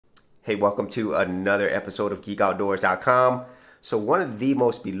Hey, welcome to another episode of GeekOutdoors.com. So one of the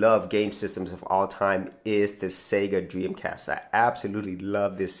most beloved game systems of all time is the Sega Dreamcast. I absolutely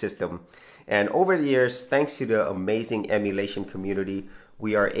love this system. And over the years, thanks to the amazing emulation community,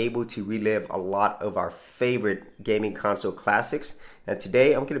 we are able to relive a lot of our favorite gaming console classics. And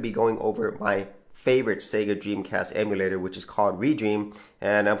today I'm going to be going over my favorite Sega Dreamcast emulator, which is called ReDream.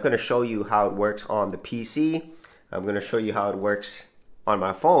 And I'm going to show you how it works on the PC. I'm going to show you how it works on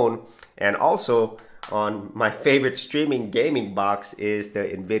my phone, and also on my favorite streaming gaming box is the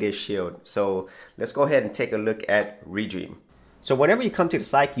Nvidia Shield. So let's go ahead and take a look at ReDream. So whenever you come to the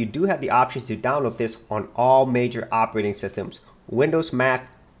site, you do have the option to download this on all major operating systems, Windows,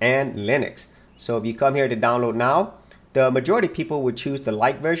 Mac, and Linux. So if you come here to download now, the majority of people would choose the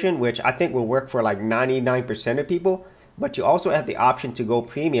light version, which I think will work for like 99% of people. But you also have the option to go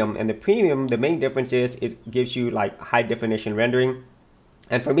premium, and the premium, the main difference is it gives you like high definition rendering.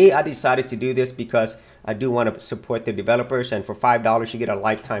 And for me, I decided to do this because I do want to support the developers, and for $5 you get a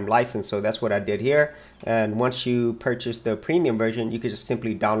lifetime license. So that's what I did here. And once you purchase the premium version, you can just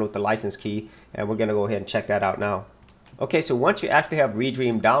simply download the license key, and we're going to go ahead and check that out now. Okay, so once you actually have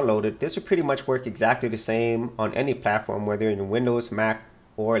ReDream downloaded, this will pretty much work exactly the same on any platform, whether in Windows, Mac,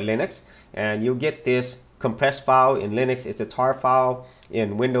 or Linux. And you'll get this compressed file. In Linux, it's a tar file.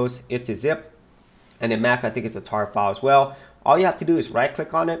 In Windows, it's a zip. And in Mac, I think it's a tar file as well. All you have to do is right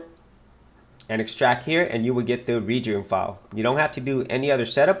click on it and extract here, and you will get the ReDream file. You don't have to do any other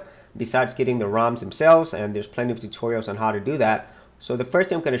setup besides getting the ROMs themselves, and there's plenty of tutorials on how to do that. So the first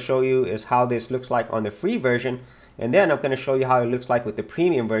thing I'm going to show you is how this looks like on the free version, and then I'm going to show you how it looks like with the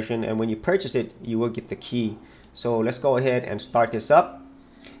premium version, and when you purchase it, you will get the key. So let's go ahead and start this up.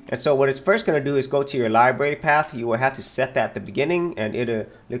 And so what it's first going to do is go to your library path. You will have to set that at the beginning, and it'll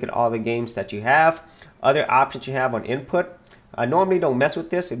look at all the games that you have. Other options you have on input. I normally don't mess with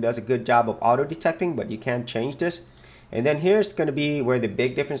this. It does a good job of auto detecting, but you can change this. And then here's going to be where the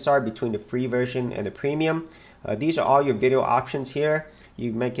big differences are between the free version and the premium. These are all your video options here.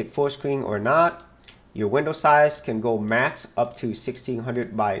 You make it full screen or not. Your window size can go max up to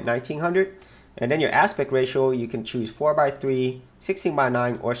 1600 by 1900. And then your aspect ratio, you can choose 4:3,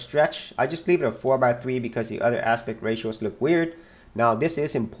 16:9, or stretch. I just leave it at 4:3 because the other aspect ratios look weird. Now this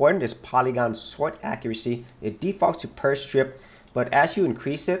is important, this polygon sort accuracy. It defaults to per strip, but as you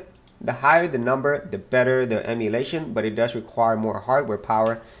increase it, the higher the number, the better the emulation, but it does require more hardware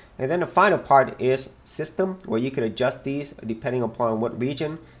power. And then the final part is system, where you can adjust these depending upon what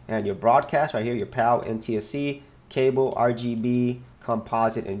region and your broadcast. Right here, your PAL, NTSC, cable, RGB,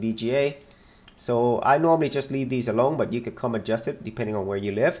 composite, and VGA. So I normally just leave these alone, but you could come adjust it depending on where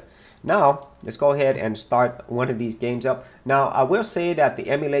you live. Now, let's go ahead and start one of these games up. Now, I will say that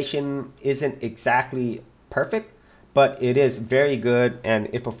the emulation isn't exactly perfect, but it is very good and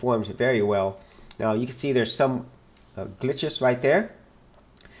it performs very well. Now, you can see there's some glitches right there.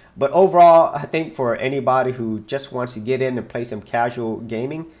 But overall, I think for anybody who just wants to get in and play some casual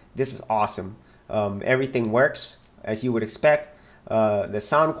gaming, this is awesome. Everything works as you would expect. The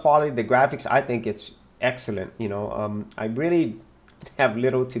sound quality, the graphics, I think it's excellent. You know, I really have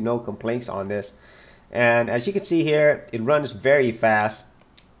little to no complaints on this, and as you can see here, it runs very fast,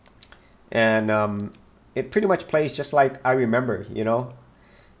 and it pretty much plays just like I remember, you know.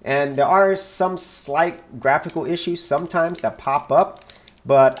 And there are some slight graphical issues sometimes that pop up,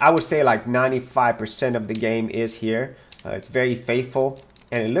 but I would say like 95% of the game is here. It's very faithful,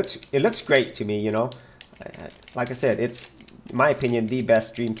 and it looks great to me, you know. Like I said, it's, in my opinion, the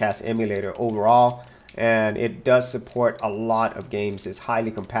best Dreamcast emulator overall. And it does support a lot of games. It's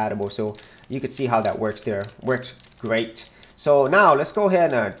highly compatible, so you can see how that works there. Works great. So now let's go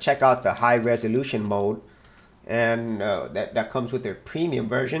ahead and check out the high resolution mode, and that comes with their premium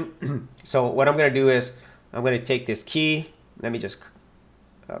version. So what I'm going to do is I'm going to take this key. Let me just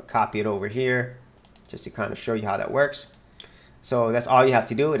copy it over here just to kind of show you how that works. So that's all you have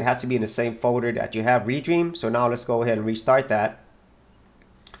to do. It has to be in the same folder that you have ReDream. So now let's go ahead and restart that.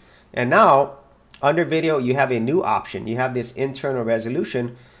 And now under video, you have a new option. You have this internal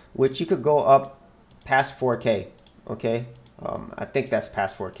resolution, which you could go up past 4K. Okay, I think that's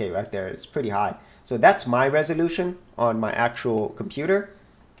past 4K right there. It's pretty high. So that's my resolution on my actual computer.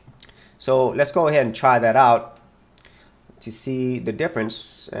 So let's go ahead and try that out to see the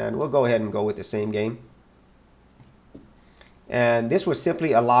difference. And we'll go ahead and go with the same game. And this will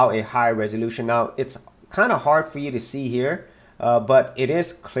simply allow a high resolution. Now, it's kind of hard for you to see here, but it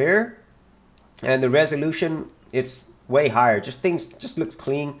is clear. And the resolution, it's way higher. Things just looks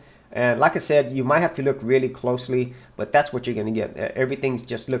clean. And like I said, you might have to look really closely, but that's what you're going to get. Everything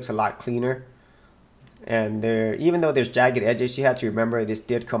just looks a lot cleaner. And even though there's jagged edges, you have to remember this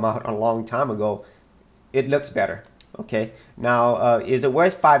did come out a long time ago. It looks better. Okay, now is it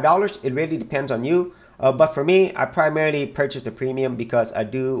worth $5? It really depends on you. But for me, I primarily purchased the premium because I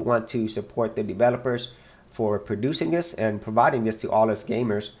do want to support the developers for producing this and providing this to all us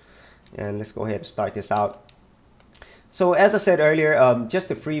gamers. And let's go ahead and start this out. So as I said earlier, just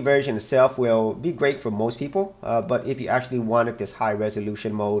the free version itself will be great for most people. But if you actually wanted this high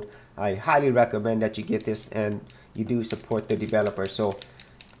resolution mode, I highly recommend that you get this and you do support the developer. So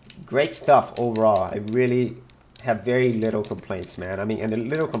great stuff overall. I really have very little complaints, man. I mean, and the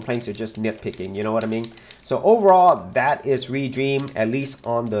little complaints are just nitpicking, you know what I mean? So overall, that is ReDream, at least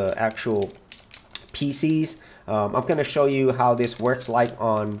on the actual PCs. I'm going to show you how this works like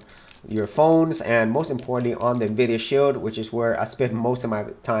on your phones and most importantly on the Nvidia Shield, which is where I spend most of my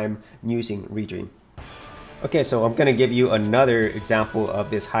time using ReDream. Okay, so I'm going to give you another example of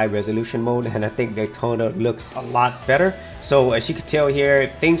this high resolution mode, and I think Daytona looks a lot better. So as you can tell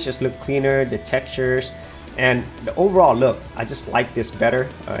here, things just look cleaner, the textures and the overall look, I just like this better.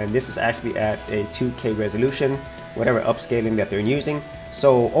 And this is actually at a 2K resolution, whatever upscaling that they're using.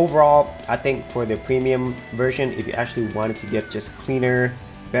 So overall, I think for the premium version, if you actually wanted to get just cleaner,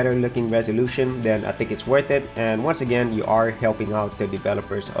 better looking resolution, then I think it's worth it. And once again, you are helping out the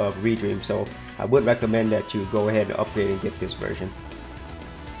developers of ReDream. So I would recommend that you go ahead and upgrade and get this version.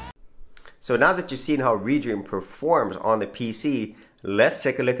 So now that you've seen how ReDream performs on the PC, let's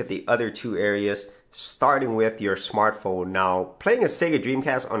take a look at the other two areas, starting with your smartphone. Now, playing a Sega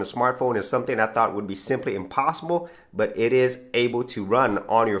Dreamcast on a smartphone is something I thought would be simply impossible, but it is able to run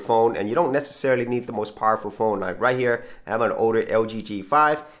on your phone, and you don't necessarily need the most powerful phone. Like right here, I have an older LG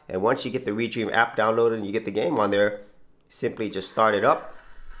G5, and once you get the ReDream app downloaded and you get the game on there, simply just start it up.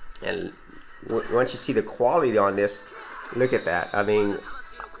 And once you see the quality on this, look at that. I mean,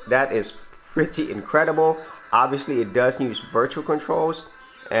 that is pretty incredible. Obviously, it does use virtual controls,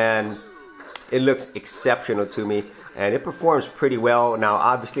 and it looks exceptional to me, and it performs pretty well. Now,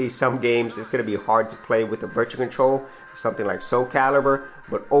 obviously, some games it's going to be hard to play with a virtual control, something like Soul Calibur,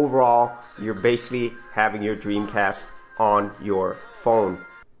 but overall, you're basically having your Dreamcast on your phone.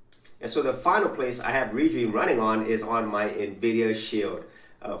 And so the final place I have ReDream running on is on my Nvidia Shield.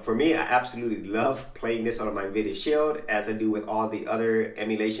 For me, I absolutely love playing this on my Nvidia Shield, as I do with all the other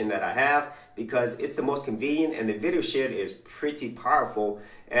emulation that I have, because it's the most convenient, and the Nvidia Shield is pretty powerful.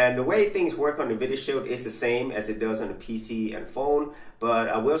 And the way things work on the Nvidia Shield is the same as it does on the PC and phone, but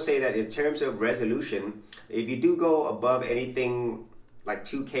I will say that in terms of resolution, if you do go above anything like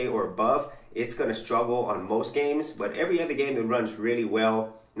 2K or above, it's going to struggle on most games, but every other game it runs really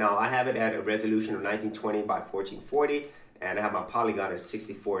well. Now, I have it at a resolution of 1920 by 1440, and I have my polygon at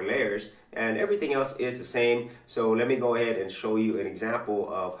 64 layers, and everything else is the same. So let me go ahead and show you an example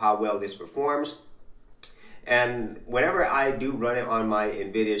of how well this performs. And whenever I do run it on my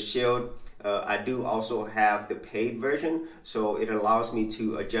Nvidia Shield, I do also have the paid version, so it allows me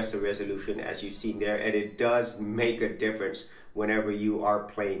to adjust the resolution as you've seen there, and it does make a difference whenever you are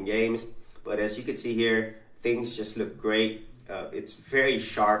playing games. But as you can see here, things just look great. It's very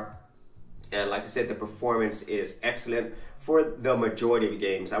sharp. And like I said, the performance is excellent for the majority of the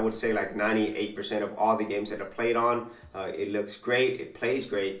games. I would say like 98% of all the games that I played on, it looks great, it plays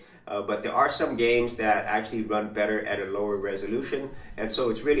great. But there are some games that actually run better at a lower resolution. And so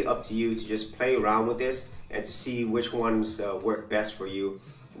it's really up to you to just play around with this and to see which ones work best for you.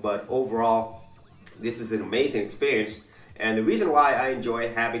 But overall, this is an amazing experience. And the reason why I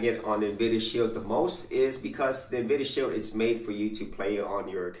enjoy having it on the Nvidia Shield the most is because the Nvidia Shield is made for you to play on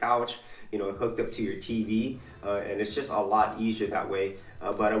your couch, you know, hooked up to your TV, and it's just a lot easier that way.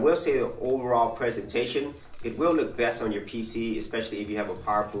 But I will say the overall presentation, it will look best on your PC, especially if you have a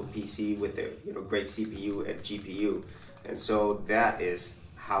powerful PC with a great CPU and GPU. And so that is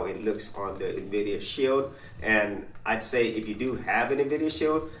how it looks on the Nvidia Shield. And I'd say if you do have an Nvidia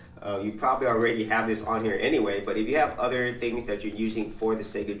Shield, you probably already have this on here anyway, but if you have other things that you're using for the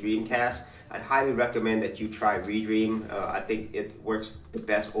Sega Dreamcast, I'd highly recommend that you try ReDream. I think it works the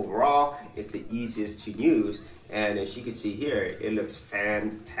best overall. It's the easiest to use, and as you can see here, it looks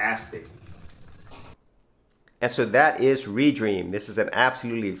fantastic. And so that is ReDream. This is an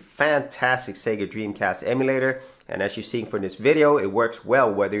absolutely fantastic Sega Dreamcast emulator, and as you've seen from this video, it works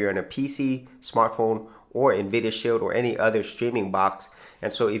well whether you're on a PC, smartphone, or Nvidia Shield or any other streaming box.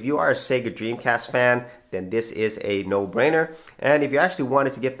 And so if you are a Sega Dreamcast fan, then this is a no-brainer. And if you actually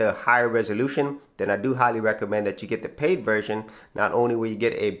wanted to get the higher resolution, then I do highly recommend that you get the paid version. Not only will you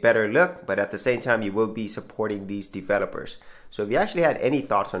get a better look, but at the same time you will be supporting these developers. So if you actually had any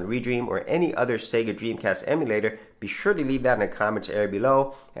thoughts on ReDream or any other Sega Dreamcast emulator, be sure to leave that in the comments area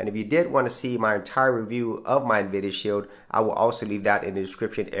below. And if you did want to see my entire review of my Nvidia Shield, I will also leave that in the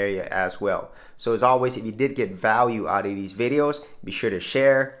description area as well. So as always, if you did get value out of these videos, be sure to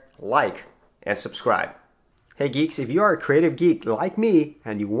share, like, and subscribe. Hey geeks, if you are a creative geek like me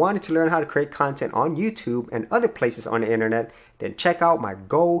and you wanted to learn how to create content on YouTube and other places on the internet, then check out my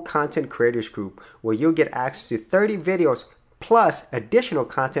Gold Content Creators Group, where you'll get access to 30 videos plus additional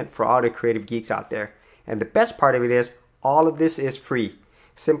content for all the creative geeks out there. And the best part of it is, all of this is free.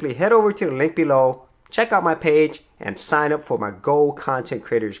 Simply head over to the link below, check out my page, and sign up for my Gold Content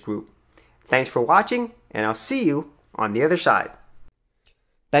Creators Group. Thanks for watching, and I'll see you on the other side.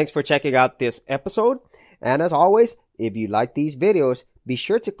 Thanks for checking out this episode. And as always, if you like these videos, be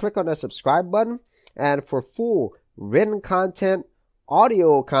sure to click on the subscribe button. And for full written content,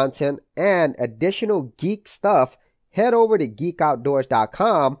 audio content, and additional geek stuff, head over to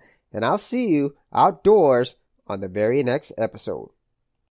geekoutdoors.com, and I'll see you outdoors on the very next episode.